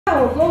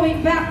now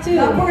going back to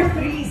number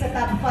 3 sa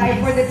top 5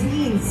 for the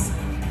teens.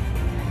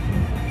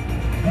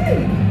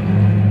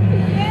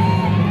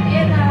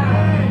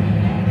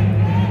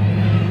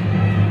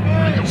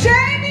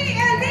 Jamie,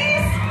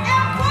 Elise,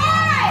 and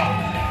Boy!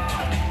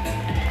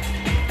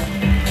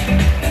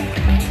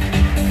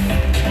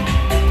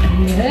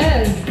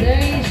 Yes,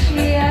 there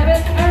she have it.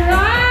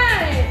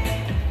 Alright!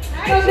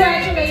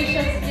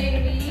 Congratulations,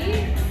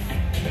 Jamie.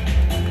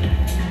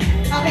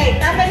 Okay,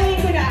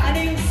 tatanungin ko na, ano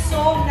yung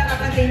song na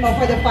kakantay mo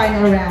for the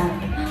final round?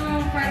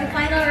 For the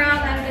final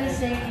round, I'm gonna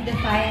sing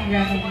Defying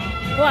Gravity.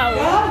 Wow.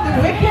 Oh, The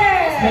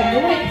Wicked!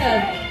 The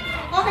Wicked.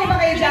 Okay ba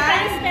kayo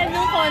dyan? Fan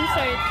nung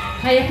concert.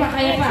 Kaya pa,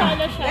 kaya pa.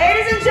 Solo siya.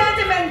 Ladies and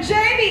gentlemen,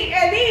 Jamie,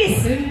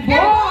 Elise, and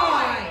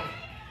Boy!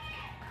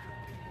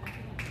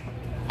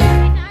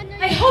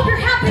 I hope you're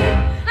happy.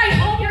 I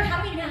hope you're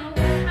happy now.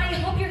 I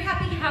hope you're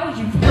happy how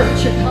you've hurt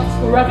your thoughts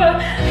forever.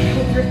 I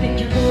hope you think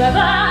you're clever.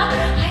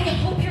 I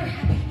hope you're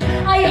happy.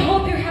 I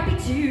hope you're happy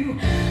too.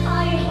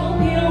 I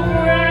hope you don't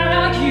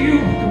brag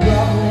you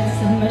grovel in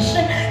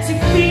submission to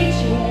feed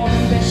your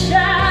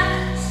ambition.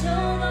 So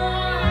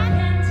long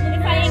and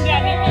Defying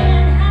Gravity.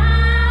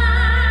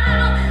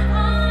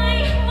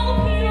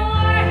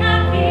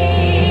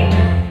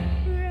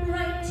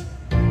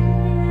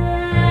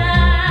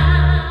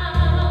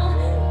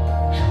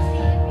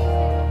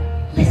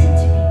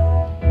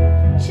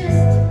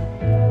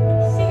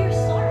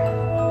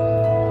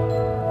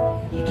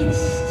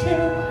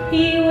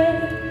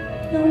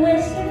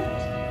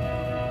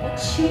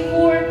 You've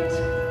worked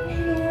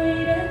and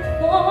waited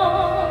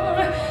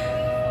for.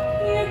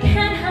 You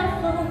can have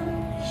fun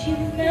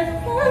you've never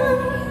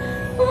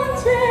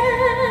wanted.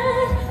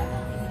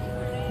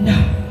 No,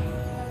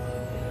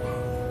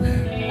 I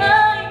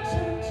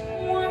don't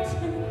want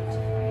it.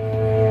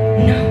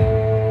 No,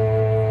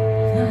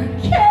 I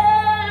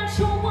can't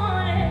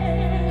want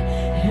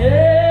it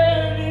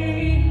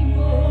anymore.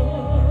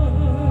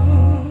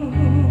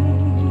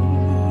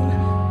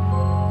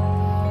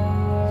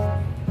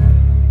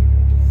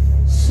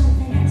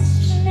 Something has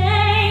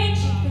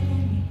changed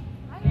within me.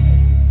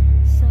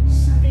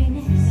 Something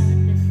is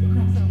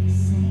not the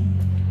same.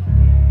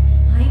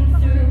 I'm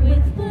through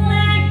with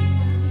playing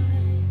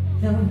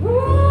the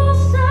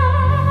rules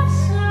of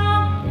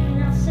someone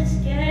else's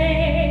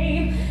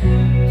game.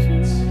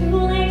 Too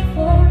late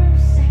for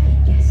second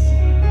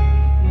guessing.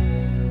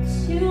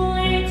 Too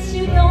late to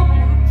go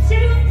back to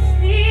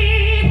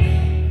sleep.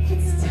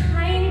 It's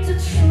time to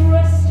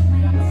trust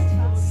my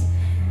instincts.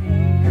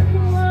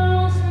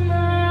 Close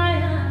my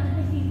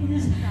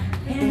eyes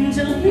and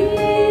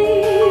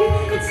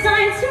believe. It's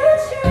time to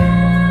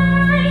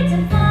try to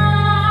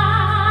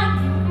find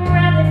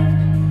gravity.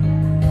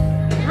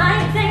 I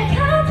think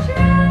I'll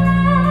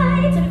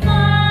try to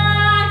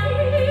find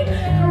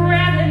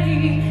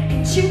gravity,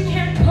 and you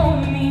can't pull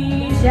me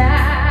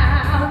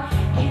down.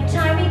 Can't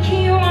tie me, can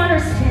you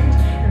understand?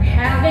 You're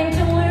having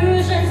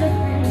delusions of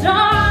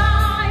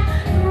I'm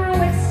through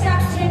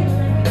accepting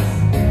limits.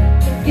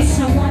 If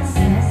someone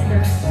says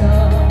they're so,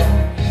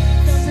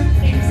 some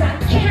things I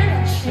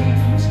cannot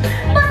change,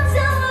 but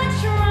till I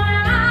try,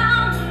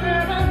 I'll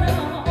never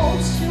know.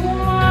 Too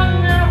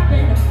long I've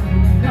been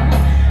afraid of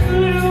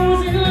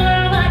losing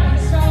love. I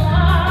guess I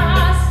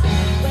lost,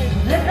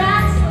 but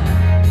that's why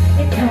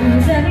it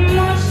comes at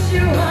much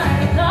too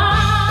high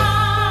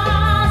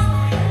cost.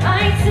 I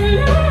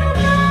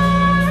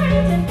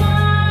tonight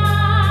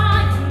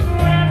defy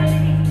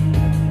gravity.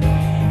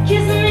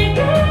 Kiss me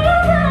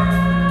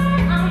goodbye.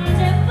 I'm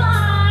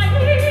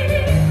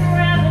defying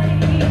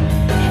gravity,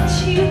 and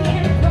you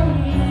can pull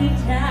me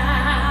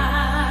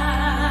down.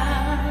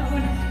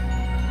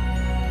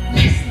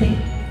 Leslie,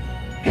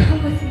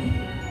 come with me.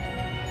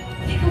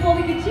 Think of what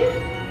we could do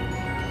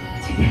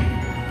together.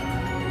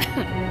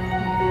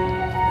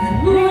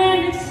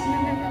 Unlimited,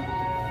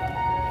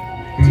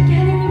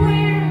 together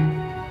we're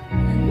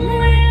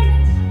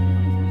unlimited.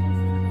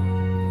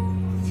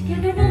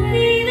 Together we'll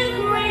be the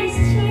greatest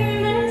team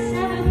that's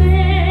ever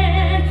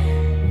been.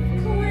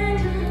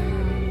 Plant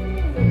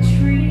the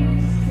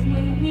trees the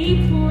way we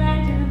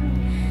plant them.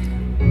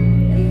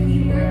 If we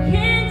work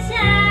in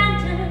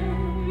tandem,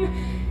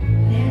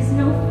 there's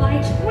no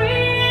fight we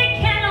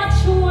cannot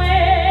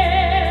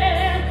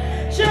win.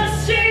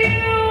 Just you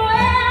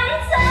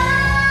and I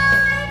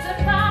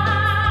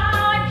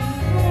defy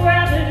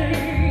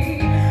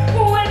gravity.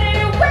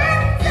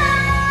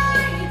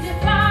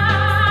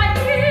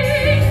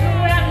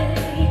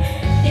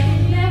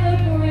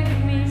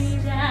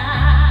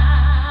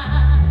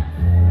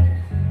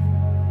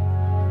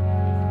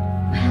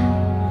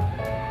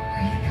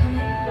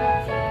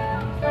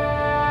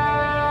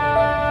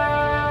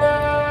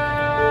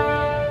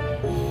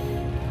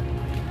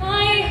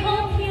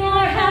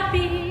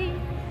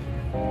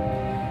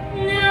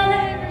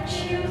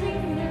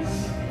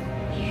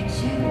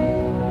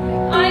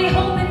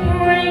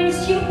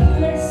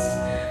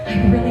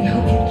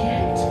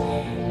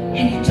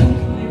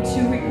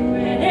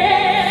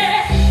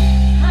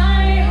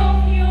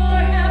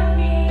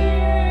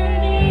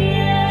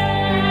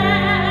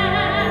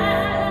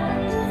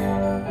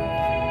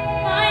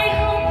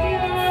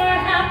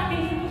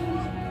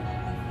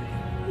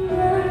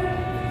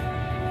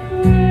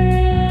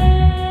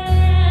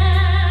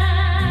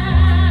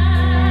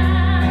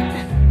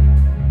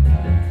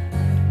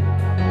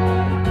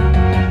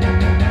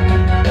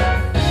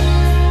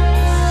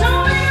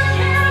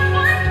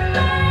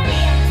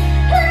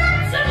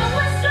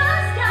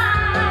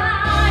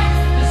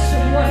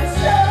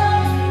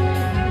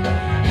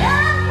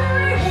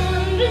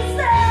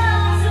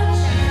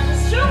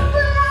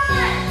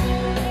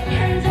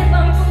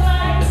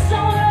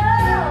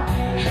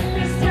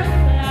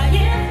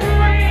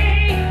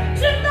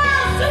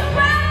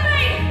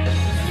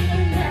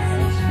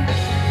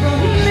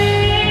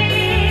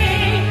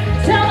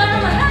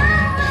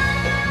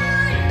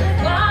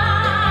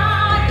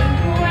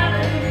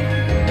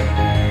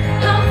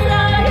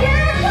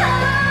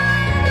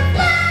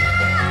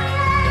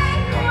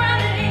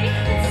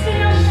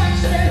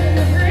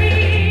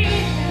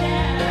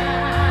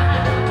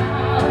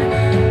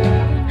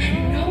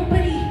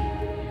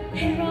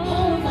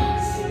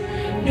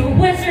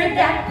 wizard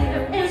that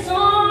there is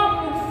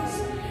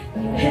almost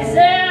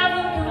his